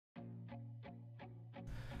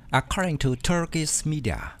According to Turkish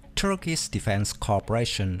media, Turkish Defense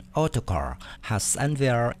Corporation Otokar has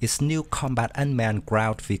unveiled its new combat unmanned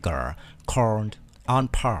ground vehicle called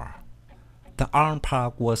Alpar. The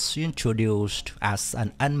Alpar was introduced as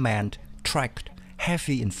an unmanned, tracked,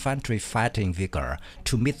 heavy infantry fighting vehicle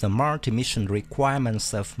to meet the multi-mission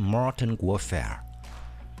requirements of modern warfare.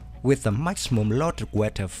 With a maximum loaded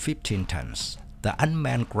weight of 15 tons, the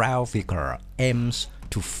unmanned ground vehicle aims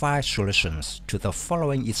to find solutions to the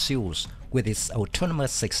following issues with its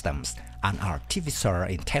autonomous systems and artificial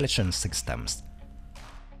intelligence systems.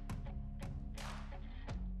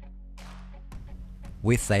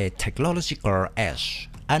 With a technological edge,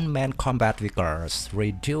 unmanned combat vehicles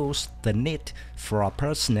reduce the need for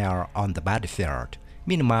personnel on the battlefield,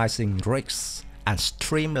 minimizing risks and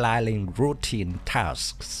streamlining routine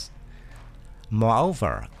tasks.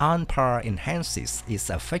 Moreover, Alpar enhances its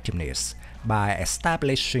effectiveness by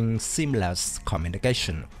establishing seamless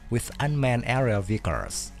communication with unmanned aerial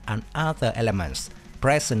vehicles and other elements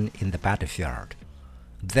present in the battlefield,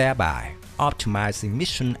 thereby optimizing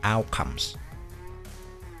mission outcomes.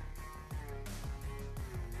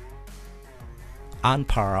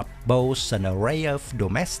 Alpar boasts an array of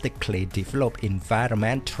domestically developed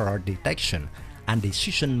environmental detection and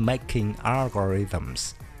decision-making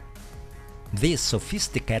algorithms. This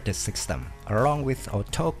sophisticated system, along with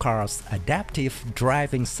Otokar's adaptive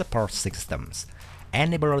driving support systems,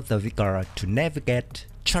 enable the vehicle to navigate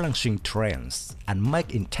challenging terrains and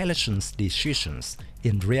make intelligent decisions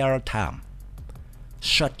in real time.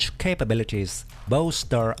 Such capabilities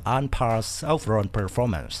bolster Alpar's overall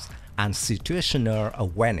performance and situational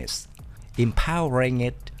awareness, empowering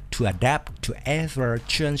it to adapt to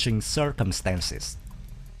ever-changing circumstances.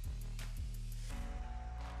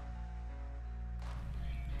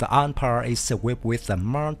 The Alpar is equipped with a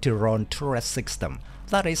multi-role turret system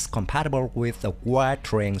that is compatible with a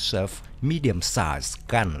wide range of medium-sized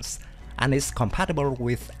guns and is compatible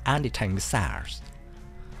with anti-tank missiles.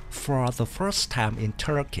 For the first time in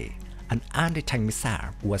Turkey, an anti-tank missile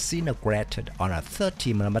was integrated on a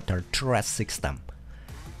 30mm turret system.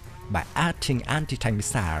 By adding anti-tank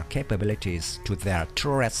missile capabilities to their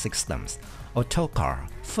turret systems, Otokar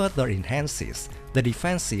further enhances the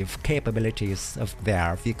defensive capabilities of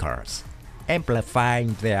their vehicles,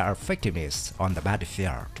 amplifying their effectiveness on the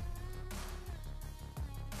battlefield.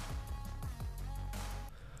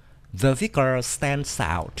 The vehicle stands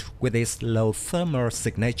out with its low thermal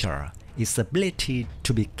signature, its ability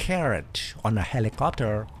to be carried on a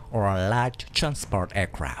helicopter or a light transport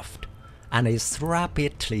aircraft, and its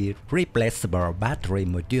rapidly replaceable battery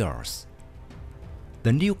modules.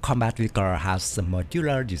 The new combat vehicle has a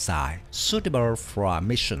modular design suitable for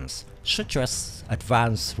missions such as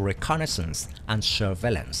advanced reconnaissance and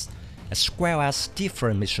surveillance, as well as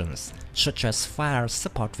different missions such as fire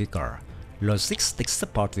support vehicle, logistics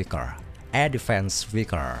support vehicle, air defense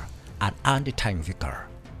vehicle, and anti-tank vehicle.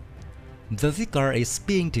 The vehicle is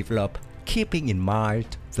being developed keeping in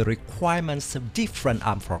mind the requirements of different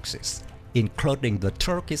armed forces, including the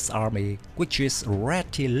Turkish army, which is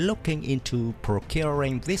already looking into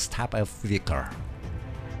procuring this type of vehicle.